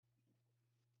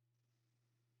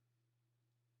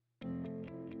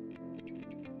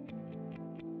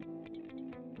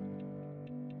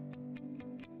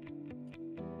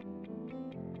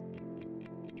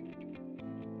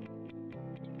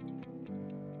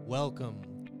Welcome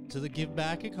to the Give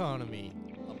Back Economy,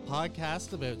 a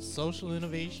podcast about social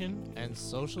innovation and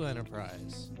social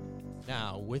enterprise.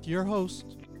 Now, with your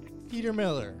host, Peter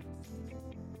Miller.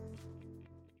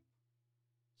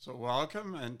 So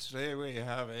welcome, and today we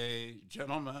have a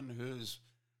gentleman who's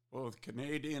both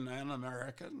Canadian and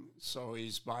American, so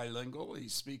he's bilingual. He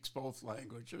speaks both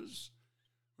languages,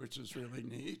 which is really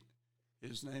neat.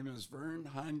 His name is Vern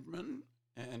Hindman,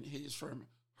 and he's from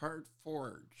Heart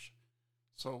Forge.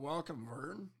 So welcome,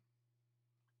 Vern.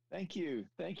 Thank you.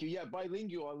 Yeah,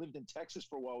 bilingual. I lived in Texas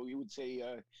for a while. We would say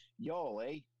y'all,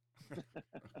 eh?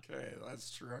 Okay,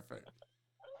 that's terrific.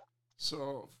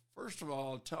 So first of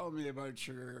all, tell me about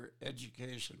your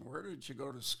education. Where did you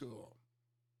go to school?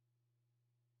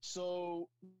 So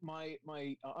my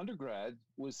undergrad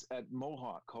was at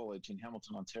Mohawk College in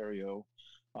Hamilton, Ontario.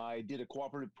 I did a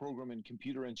cooperative program in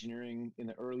computer engineering in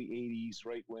the early 80s,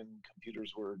 right when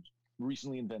computers were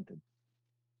recently invented.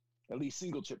 At least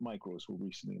single chip micros were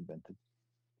recently invented.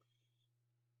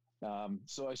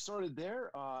 So I started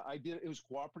there. It was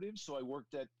cooperative. So I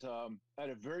worked at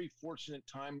a very fortunate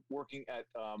time working at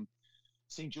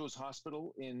St. Joe's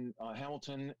Hospital in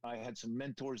Hamilton. I had some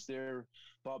mentors there,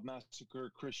 Bob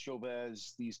Massacre, Chris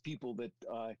Chavez, these people that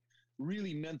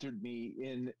really mentored me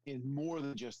in more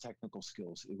than just technical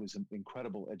skills. It was an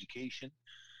incredible education.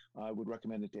 I would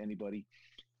recommend it to anybody.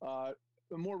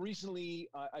 More recently,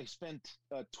 I spent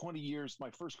 20 years. My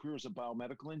first career as a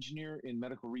biomedical engineer in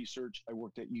medical research. I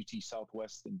worked at UT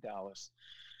Southwest in Dallas.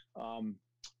 And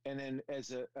then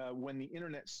when the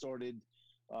internet started,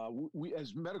 we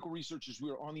as medical researchers,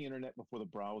 we were on the internet before the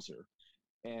browser.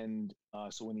 And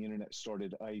so when the internet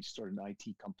started, I started an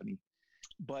IT company.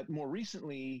 But more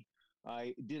recently,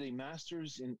 I did a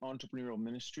master's in entrepreneurial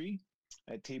ministry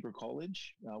at Tabor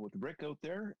College with Rick out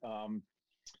there.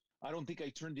 I don't think I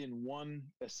turned in one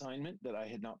assignment that I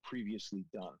had not previously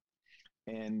done.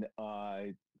 And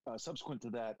subsequent to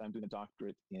that, I'm doing a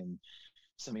doctorate in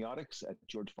semiotics at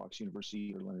George Fox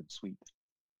University or Leonard Sweet.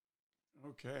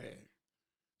 Okay.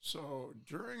 So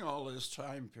during all this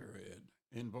time period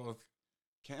in both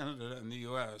Canada and the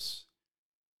U.S.,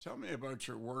 tell me about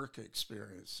your work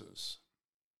experiences.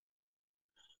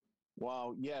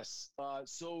 Wow, yes.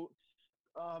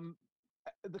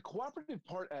 The cooperative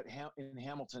part in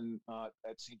Hamilton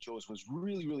at St. Joe's was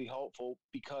really, really helpful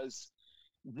because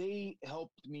they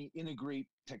helped me integrate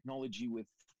technology with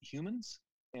humans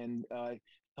and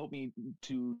help me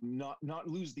to not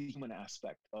lose the human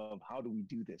aspect of how do we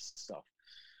do this stuff.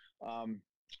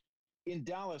 In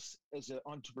Dallas, as an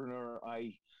entrepreneur,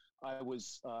 I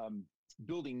was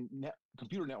building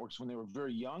computer networks when they were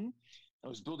very young. I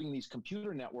was building these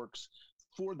computer networks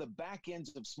for the back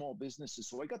ends of small businesses.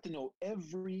 So I got to know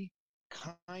every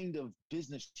kind of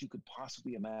business you could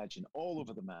possibly imagine all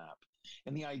over the map.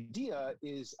 And the idea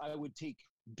is I would take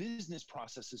business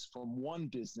processes from one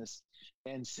business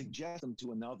and suggest them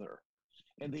to another.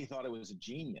 And they thought I was a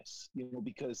genius,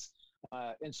 because,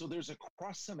 and so there's a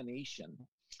cross-semination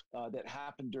that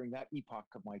happened during that epoch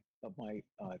of my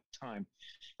time.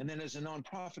 And then as a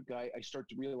nonprofit guy, I start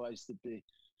to realize that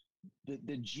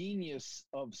the genius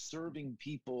of serving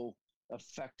people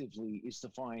effectively is to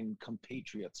find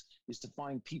compatriots, is to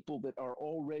find people that are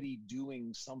already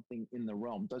doing something in the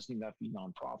realm. Doesn't even have to be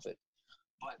nonprofit,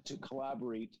 but to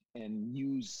collaborate and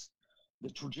use the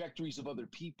trajectories of other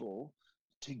people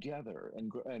together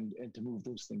and to move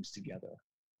those things together.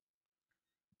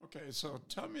 Okay, so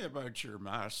tell me about your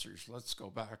master's. Let's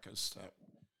go back a step.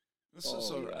 This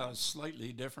is a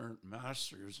slightly different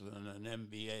master's than an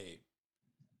MBA.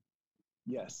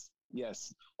 Yes.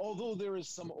 Although there is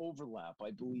some overlap,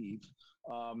 I believe.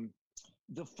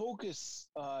 The focus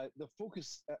of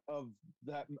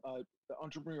that the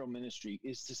entrepreneurial ministry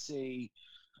is to say,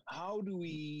 how do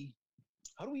we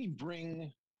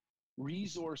bring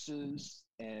resources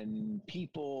and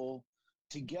people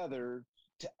together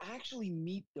to actually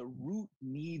meet the root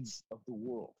needs of the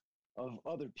world, of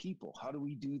other people? How do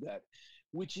we do that?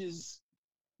 Which is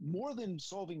more than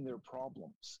solving their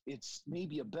problems. It's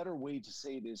maybe a better way to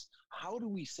say it is, how do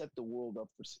we set the world up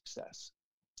for success?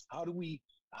 How do we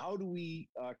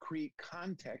create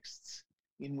contexts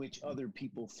in which other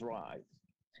people thrive,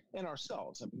 and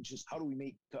ourselves? I mean, just how do we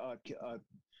make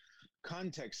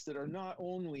contexts that are not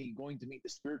only going to meet the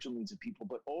spiritual needs of people,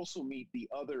 but also meet the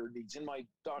other needs? In my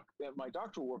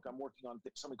doctoral work, I'm working on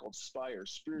something called SPIRE: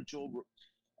 spiritual,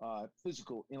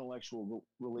 physical, intellectual,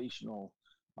 relational,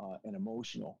 and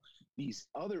emotional. These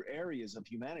other areas of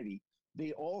humanity,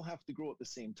 they all have to grow at the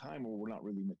same time or we're not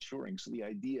really maturing. So the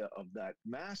idea of that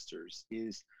master's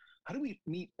is, how do we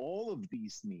meet all of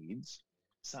these needs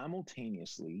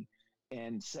simultaneously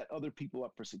and set other people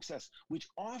up for success, which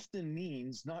often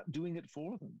means not doing it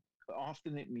for them.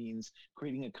 Often it means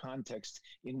creating a context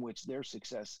in which their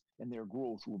success and their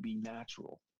growth will be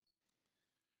natural.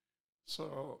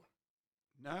 So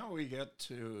now we get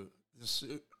to this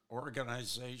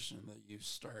organization that you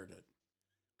started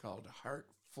called Heart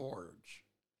Forge.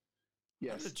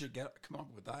 Yes. How did you come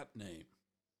up with that name?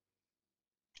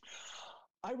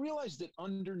 I realized that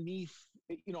underneath,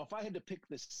 if I had to pick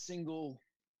the single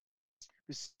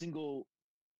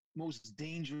most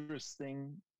dangerous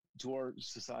thing to our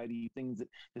society, the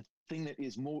thing that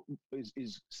is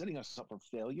setting us up for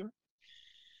failure,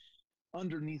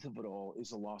 underneath of it all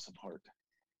is a loss of heart.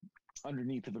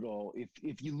 Underneath of it all,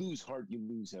 if you lose heart, you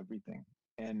lose everything.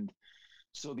 And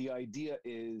so the idea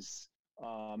is,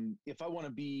 if I want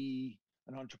to be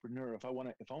an entrepreneur, if I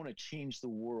want to change the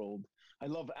world, I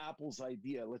love Apple's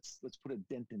idea. Let's put a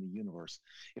dent in the universe.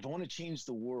 If I want to change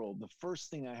the world, the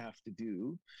first thing I have to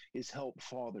do is help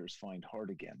fathers find heart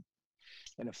again.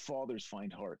 And if fathers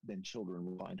find heart, then children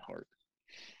will find heart.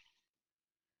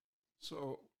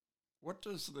 So, what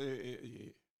does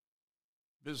the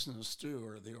business do,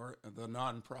 or the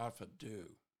nonprofit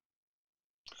do?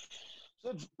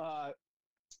 So I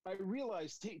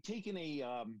realized taking a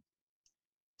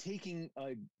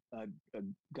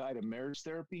guy to marriage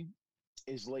therapy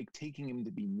is like taking him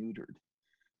to be neutered.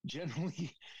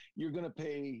 Generally, you're going to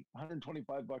pay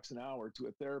 $125 an hour to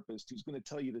a therapist who's going to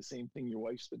tell you the same thing your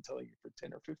wife's been telling you for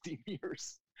 10 or 15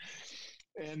 years.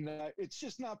 And it's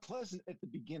just not pleasant at the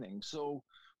beginning. So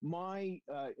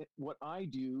what I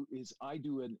do is I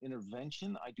do an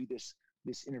intervention. I do this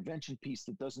intervention piece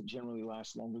that doesn't generally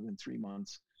last longer than 3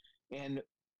 months. And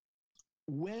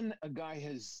when a guy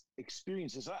has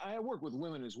experienced this, I work with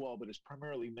women as well, but it's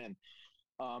primarily men.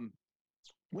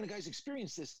 When a guy's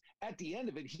experienced this, at the end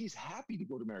of it, he's happy to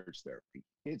go to marriage therapy.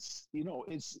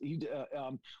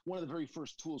 One of the very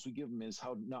first tools we give him is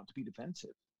how not to be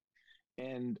defensive.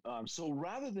 And so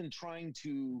rather than trying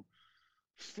to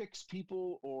fix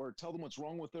people or tell them what's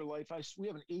wrong with their life, we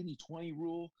have an 80-20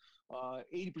 rule.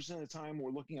 80% of the time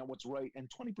we're looking at what's right, and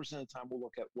 20% of the time we'll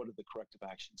look at what are the corrective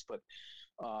actions. But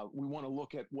we want to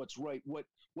look at what's right, what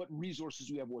resources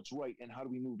we have, what's right, and how do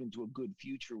we move into a good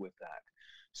future with that.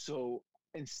 So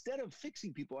instead of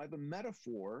fixing people, I have a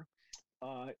metaphor,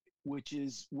 which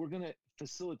is we're going to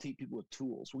facilitate people with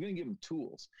tools. We're going to give them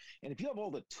tools. And if you have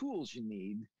all the tools you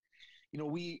need,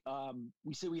 we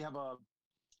say we have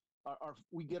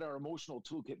we get our emotional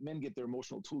toolkit. Men get their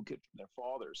emotional toolkit from their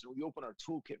fathers. And we open our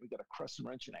toolkit, we got a crescent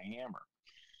wrench and a hammer.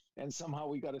 And somehow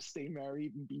we got to stay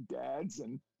married and be dads.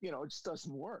 And, it just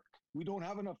doesn't work. We don't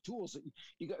have enough tools.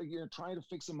 You're trying to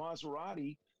fix a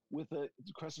Maserati with a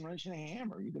crescent wrench and a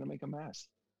hammer. You're going to make a mess.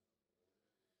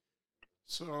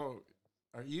 So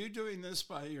are you doing this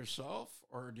by yourself,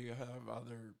 or do you have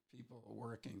other people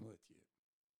working with you?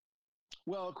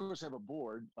 Well, of course, I have a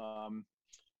board.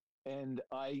 And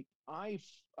I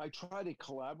try to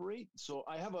collaborate. So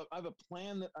I have a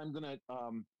plan that I'm going to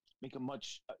make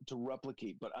to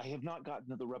replicate, but I have not gotten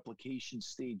to the replication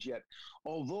stage yet.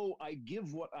 Although I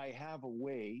give what I have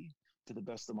away to the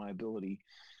best of my ability.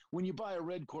 When you buy a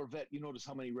red Corvette, you notice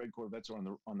how many red Corvettes are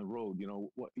on the road.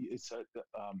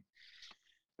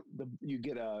 You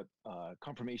get a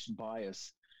confirmation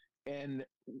bias. And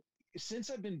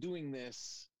since I've been doing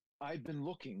this, I've been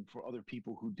looking for other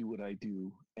people who do what I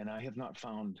do, and I have not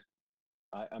found.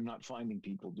 I'm not finding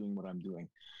people doing what I'm doing.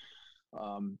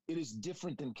 It is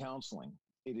different than counseling.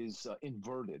 It is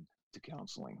inverted to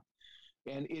counseling,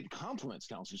 and it complements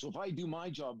counseling. So if I do my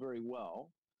job very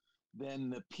well, then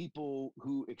the people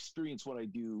who experience what I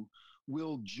do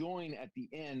will join at the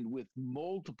end with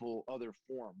multiple other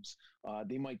forms.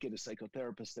 They might get a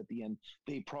psychotherapist at the end.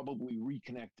 They probably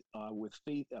reconnect with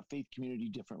faith community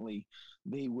differently.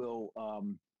 They will,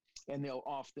 and they'll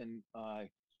often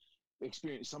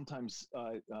experience sometimes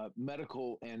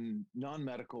medical and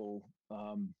non-medical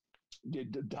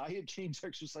diet change,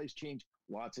 exercise change,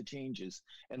 lots of changes,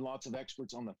 and lots of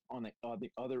experts on the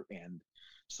other end.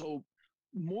 So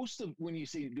most of when you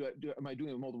say, am I doing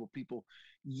it with multiple people?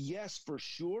 Yes, for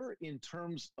sure, in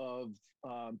terms of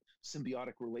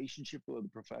symbiotic relationship with the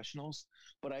professionals,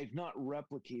 but I've not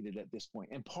replicated at this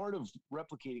point. And part of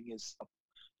replicating is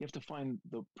you have to find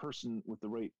the person with the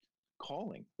right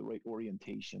calling, the right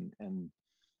orientation, and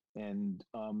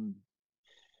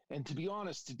to be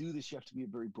honest, to do this, you have to be a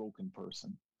very broken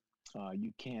person.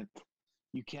 You can't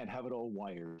have it all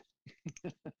wired.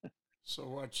 So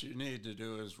what you need to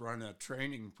do is run a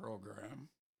training program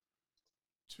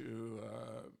to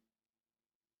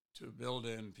build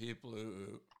in people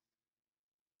who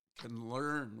can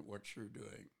learn what you're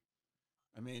doing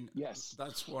I mean, Yes.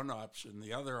 that's one option.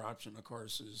 The other option, of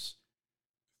course, is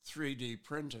 3D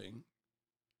printing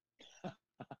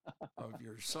of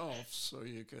yourself so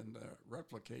you can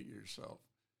replicate yourself.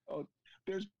 Oh,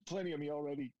 there's plenty of me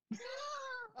already.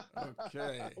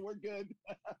 Okay. We're good.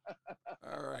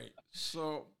 All right.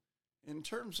 So, in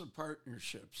terms of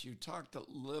partnerships, you talked a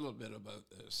little bit about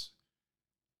this.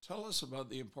 Tell us about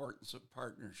the importance of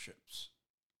partnerships.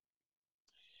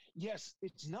 Yes,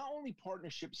 it's not only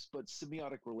partnerships, but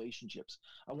symbiotic relationships.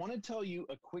 I want to tell you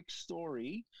a quick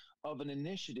story of an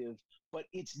initiative, but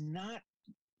it's not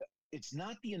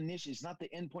the initiative, it's not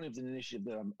the end point of the initiative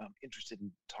that I'm interested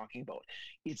in talking about.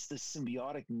 It's the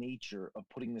symbiotic nature of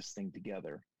putting this thing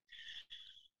together.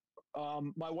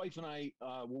 My wife and I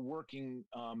were working,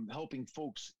 helping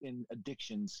folks in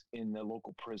addictions in the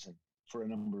local prison for a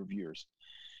number of years.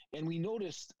 And we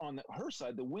noticed on her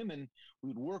side, the women,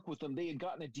 we'd work with them. They had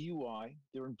gotten a DUI.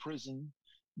 They're in prison.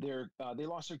 They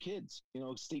lost their kids.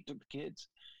 State took the kids.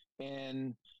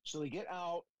 And so they get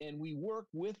out, and we work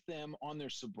with them on their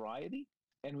sobriety,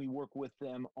 and we work with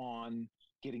them on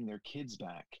getting their kids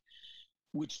back,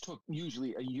 which took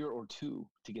usually a year or two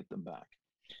to get them back.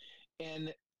 And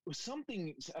it was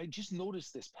something, I just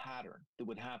noticed this pattern that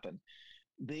would happen.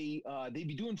 They'd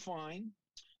be doing fine,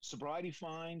 sobriety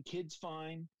fine, kids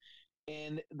fine,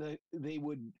 and they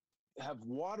would have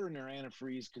water in their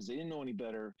antifreeze because they didn't know any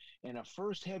better. And a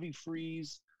first heavy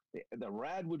freeze, the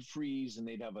rad would freeze, and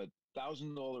they'd have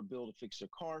 $1,000 bill to fix their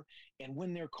car. And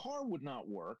when their car would not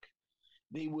work,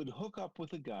 they would hook up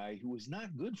with a guy who was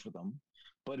not good for them,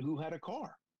 but who had a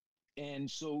car. And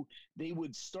so they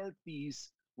would start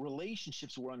these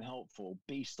relationships were unhelpful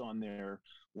based on their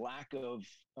lack of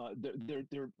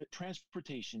their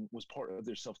transportation was part of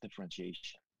their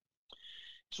self-differentiation.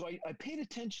 So I paid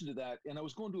attention to that, and I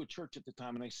was going to a church at the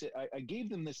time, and I said I gave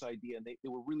them this idea, and they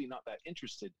were really not that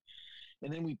interested.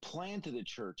 And then we planted a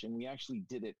church, and we actually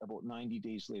did it about 90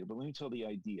 days later. But let me tell the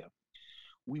idea.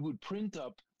 We would print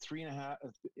up 3.5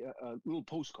 little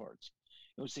postcards.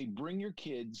 It would say, "Bring your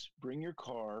kids, bring your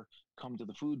car, come to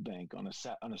the food bank on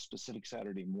a specific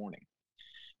Saturday morning."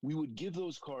 We would give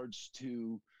those cards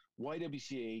to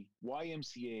YWCA,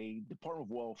 YMCA, Department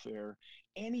of Welfare,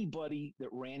 anybody that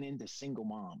ran into single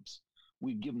moms.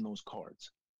 We'd give them those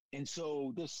cards. And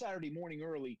so this Saturday morning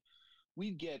early,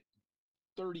 we'd get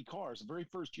 30 cars. The very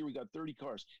first year we got 30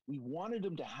 cars. We wanted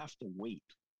them to have to wait.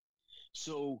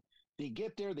 So they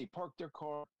get there, they park their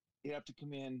car, they have to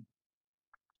come in.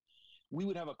 We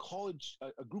would have a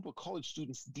group of college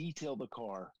students detail the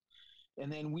car. And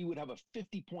then we would have a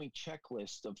 50-point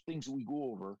checklist of things that we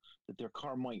go over that their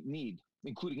car might need,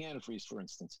 including antifreeze, for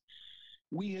instance.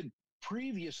 We had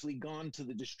previously gone to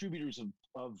the distributors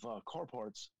of car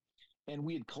parts, and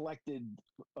we had collected,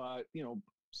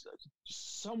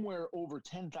 somewhere over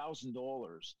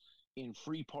 $10,000 in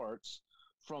free parts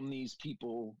from these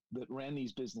people that ran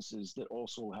these businesses that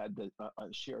also had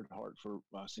a shared heart for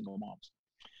single moms.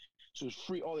 So it's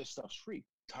free. All this stuff's free.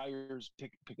 Tires,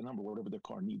 pick a number, whatever their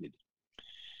car needed.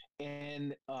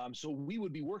 And so we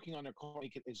would be working on their car,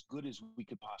 make it as good as we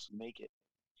could possibly make it.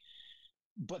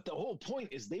 But the whole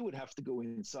point is they would have to go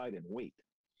inside and wait.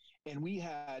 And we'd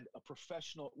have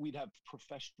professional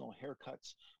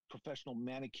haircuts, professional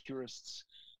manicurists,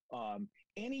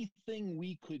 anything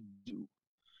we could do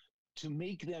to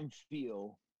make them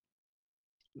feel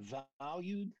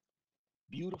valued,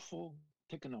 beautiful,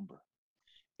 pick a number.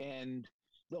 And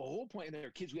the whole point of their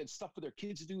kids, we had stuff for their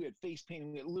kids to do. We had face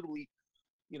painting. We had literally,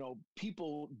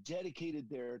 people dedicated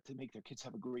there to make their kids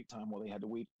have a great time while they had to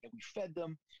wait. And we fed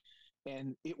them.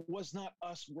 And it was not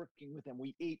us working with them.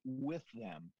 We ate with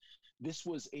them. This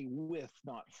was a with,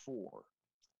 not for.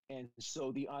 And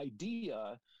so the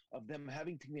idea of them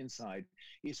having to be inside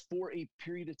is for a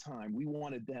period of time. We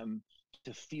wanted them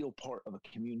to feel part of a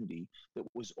community that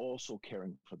was also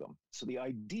caring for them. So the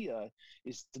idea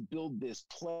is to build this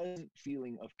pleasant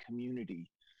feeling of community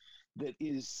that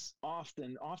is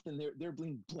often they're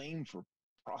being blamed for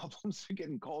problems. They're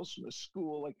getting calls from the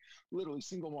school, like literally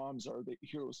single moms are the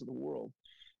heroes of the world,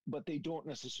 but they don't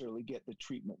necessarily get the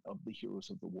treatment of the heroes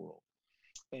of the world.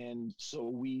 And so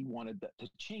we wanted to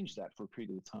change that for a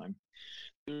period of time.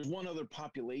 There's one other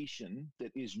population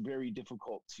that is very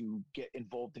difficult to get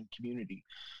involved in community.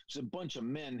 There's a bunch of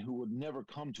men who would never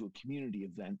come to a community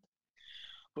event.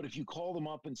 But if you call them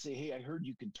up and say, "Hey, I heard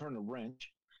you can turn a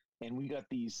wrench, and we got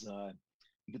these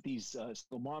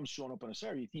moms showing up on a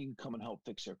Saturday, you think you can come and help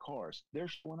fix their cars?" They're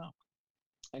showing up.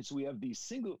 And so we have these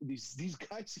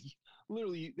guys,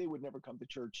 literally, they would never come to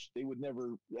church. They would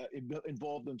never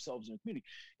involve themselves in a community.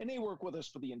 And they work with us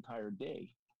for the entire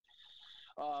day.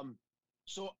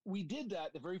 So we did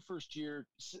that the very first year.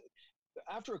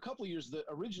 after a couple of years, the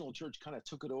original church kind of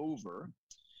took it over.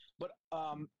 But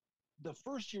the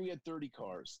first year we had 30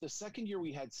 cars. The second year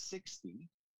we had 60.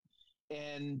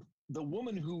 And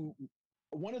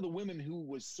one of the women who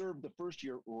was served the first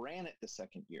year ran it the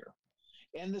second year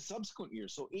and the subsequent year.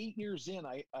 So 8 years in,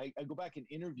 I go back and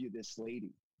interview this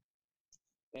lady.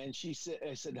 And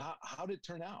I said, how did it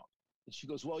turn out? And she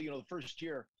goes, well, the first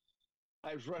year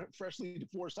I was freshly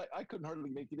divorced. I couldn't hardly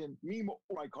make it in. Me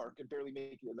or my car could barely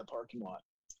make it in the parking lot.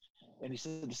 And he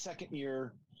said, the second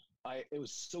year, it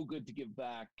was so good to give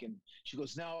back. And she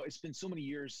goes, now it's been so many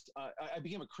years. I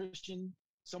became a Christian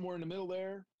somewhere in the middle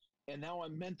there. And now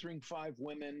I'm mentoring 5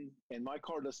 women, and my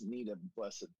car doesn't need a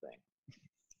blessed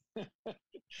thing.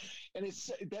 And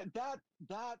it's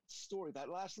that story, that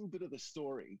last little bit of the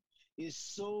story is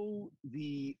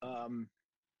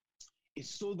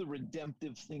it's so the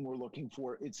redemptive thing we're looking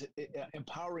for. It's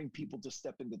empowering people to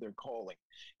step into their calling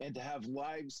and to have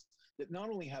lives that not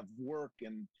only have work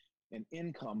and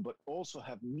income, but also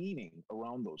have meaning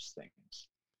around those things.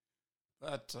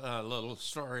 That little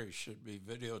story should be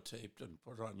videotaped and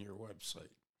put on your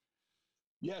website.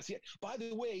 Yes. Yeah. By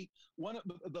the way,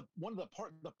 the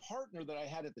partner that I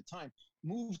had at the time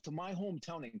moved to my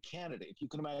hometown in Canada. If you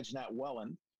can imagine that,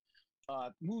 Welland.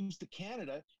 Moves to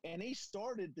Canada, and they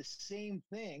started the same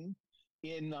thing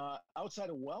in outside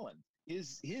of Welland.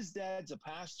 His dad's a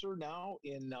pastor now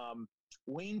in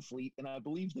Wainfleet, and I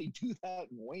believe they do that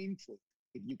in Wainfleet,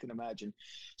 if you can imagine.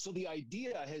 So the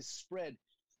idea has spread.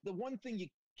 The one thing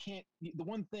is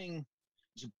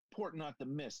important not to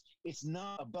miss. It's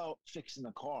not about fixing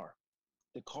the car.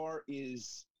 The car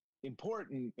is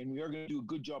important, and we are going to do a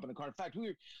good job in the car. In fact,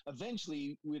 we'd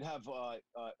have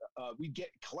we'd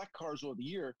collect cars over the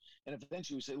year, and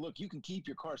eventually we say, look, you can keep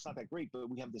your car. It's not that great, but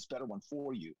we have this better one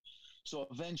for you. So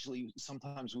eventually,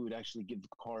 sometimes we would actually give the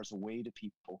cars away to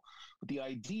people. But the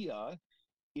idea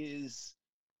is,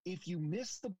 if you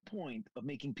miss the point of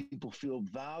making people feel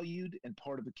valued and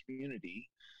part of the community,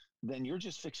 then you're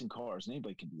just fixing cars, and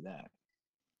anybody can do that.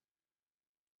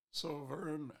 So,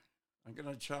 Vern, I'm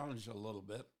going to challenge you a little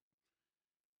bit.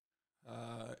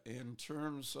 In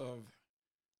terms of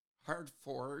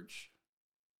Heartforge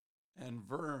and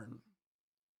Vern,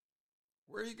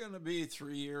 where are you going to be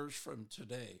 3 years from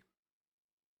today?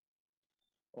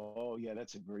 Oh, yeah,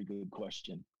 that's a very good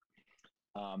question.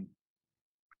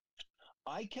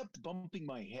 I kept bumping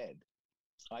my head.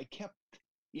 I kept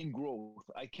in growth.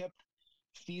 I kept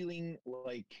feeling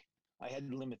like I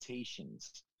had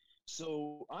limitations.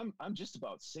 So I'm just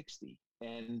about 60,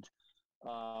 and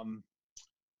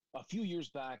a few years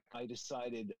back, I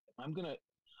decided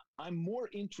I'm more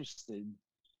interested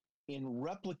in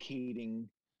replicating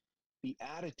the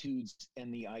attitudes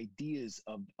and the ideas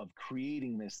of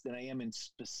creating this than I am in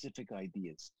specific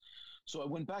ideas. So I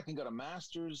went back and got a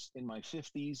master's in my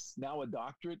 50s, now a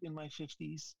doctorate in my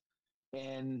 50s.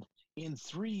 And in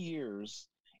 3 years,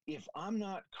 if I'm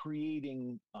not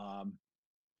creating,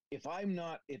 if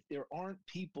there aren't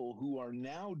people who are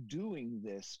now doing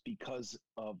this because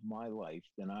of my life,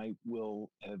 then I will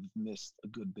have missed a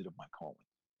good bit of my calling.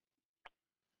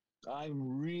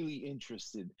 I'm really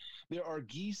interested. There are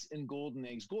geese and golden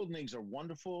eggs. Golden eggs are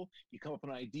wonderful. You come up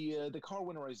with an idea. The car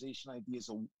winterization idea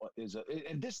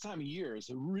and this time of year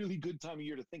is a really good time of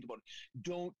year to think about it.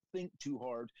 Don't think too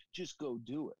hard. Just go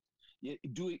do it.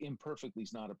 Do it imperfectly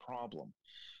is not a problem.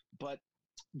 But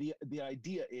the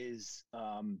idea is,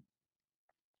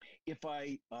 if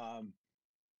I'm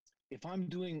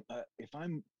doing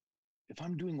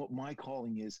what my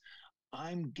calling is,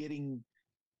 I'm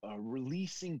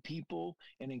releasing people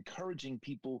and encouraging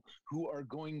people who are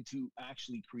going to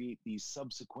actually create these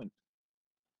subsequent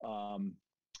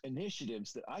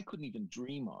initiatives that I couldn't even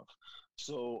dream of.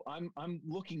 So I'm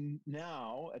looking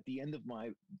now at the end of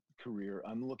my career.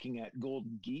 I'm looking at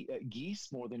golden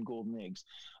geese more than golden eggs.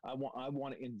 I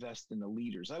want to invest in the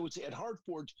leaders. I would say at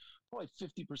Heartforge, probably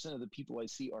 50% of the people I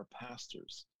see are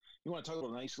pastors. You want to talk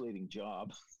about an isolating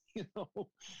job,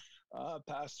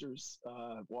 pastors.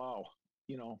 Wow.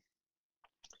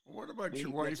 What about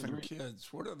your wife and kids?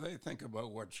 What do they think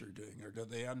about what you're doing, or do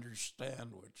they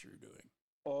understand what you're doing?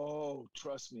 Oh,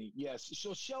 trust me. Yes.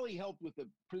 So Shelley helped with the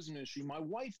prison ministry. My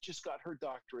wife just got her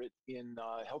doctorate in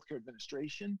healthcare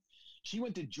administration. She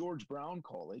went to George Brown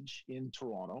College in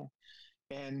Toronto.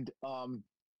 And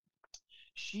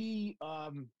she,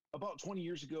 about 20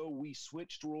 years ago, we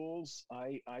switched roles.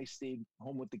 I stayed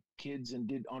home with the kids and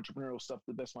did entrepreneurial stuff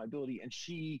to the best of my ability. And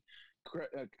she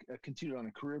continued on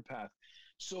a career path.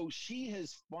 So she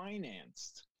has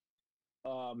financed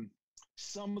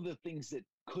some of the things that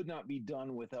could not be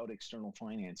done without external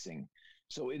financing.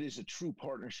 So it is a true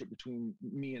partnership between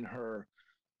me and her.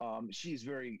 She's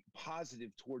very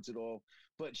positive towards it all,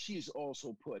 but she's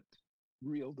also put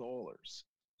real dollars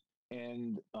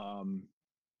and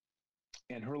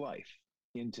her life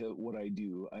into what I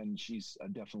do, and she's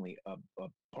definitely a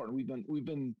partner. We've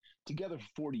been together for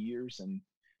 40 years and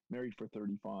married for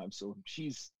 35. So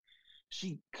she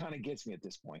kind of gets me at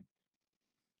this point.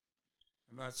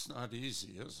 And that's not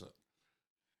easy, is it?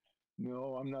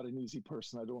 No, I'm not an easy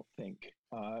person, I don't think.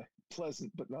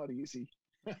 Pleasant, but not easy.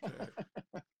 Okay.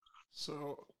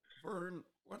 So, Vern,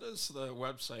 what is the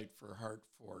website for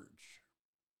HeartForge?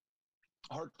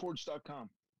 Heartforge.com.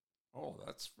 Oh,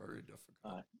 that's very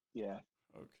difficult. Yeah.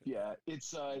 Okay. Yeah.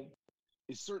 It's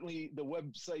certainly, the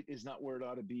website is not where it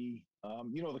ought to be.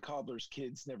 The cobbler's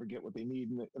kids never get what they need.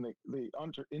 And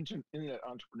the internet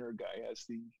entrepreneur guy has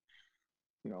the,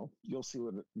 you'll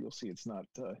see it's not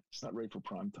ready for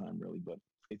prime time really, but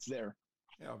it's there.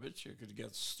 Yeah, I bet you could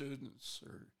get students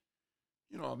or,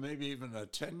 maybe even a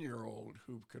 10-year-old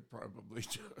who could probably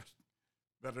do it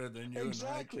better than you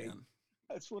Exactly. and I can.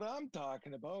 That's what I'm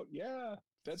talking about. Yeah,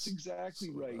 that's exactly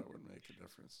So right. That would make a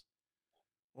difference.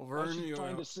 Well, Vern, I should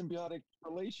find a symbiotic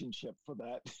relationship for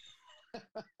that.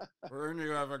 Vern,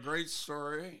 you have a great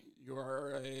story. You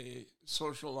are a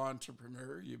social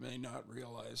entrepreneur. You may not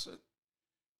realize it.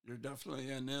 You're definitely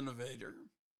an innovator.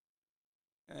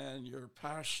 And you're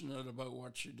passionate about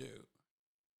what you do.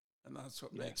 And that's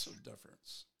what makes a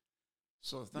difference.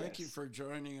 So thank you for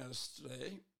joining us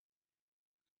today.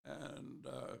 And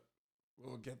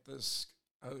we'll get this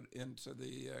out into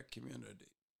the community.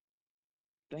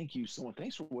 Thank you so much.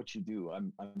 Thanks for what you do.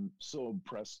 I'm so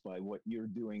impressed by what you're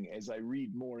doing. As I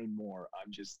read more and more,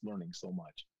 I'm just learning so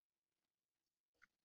much.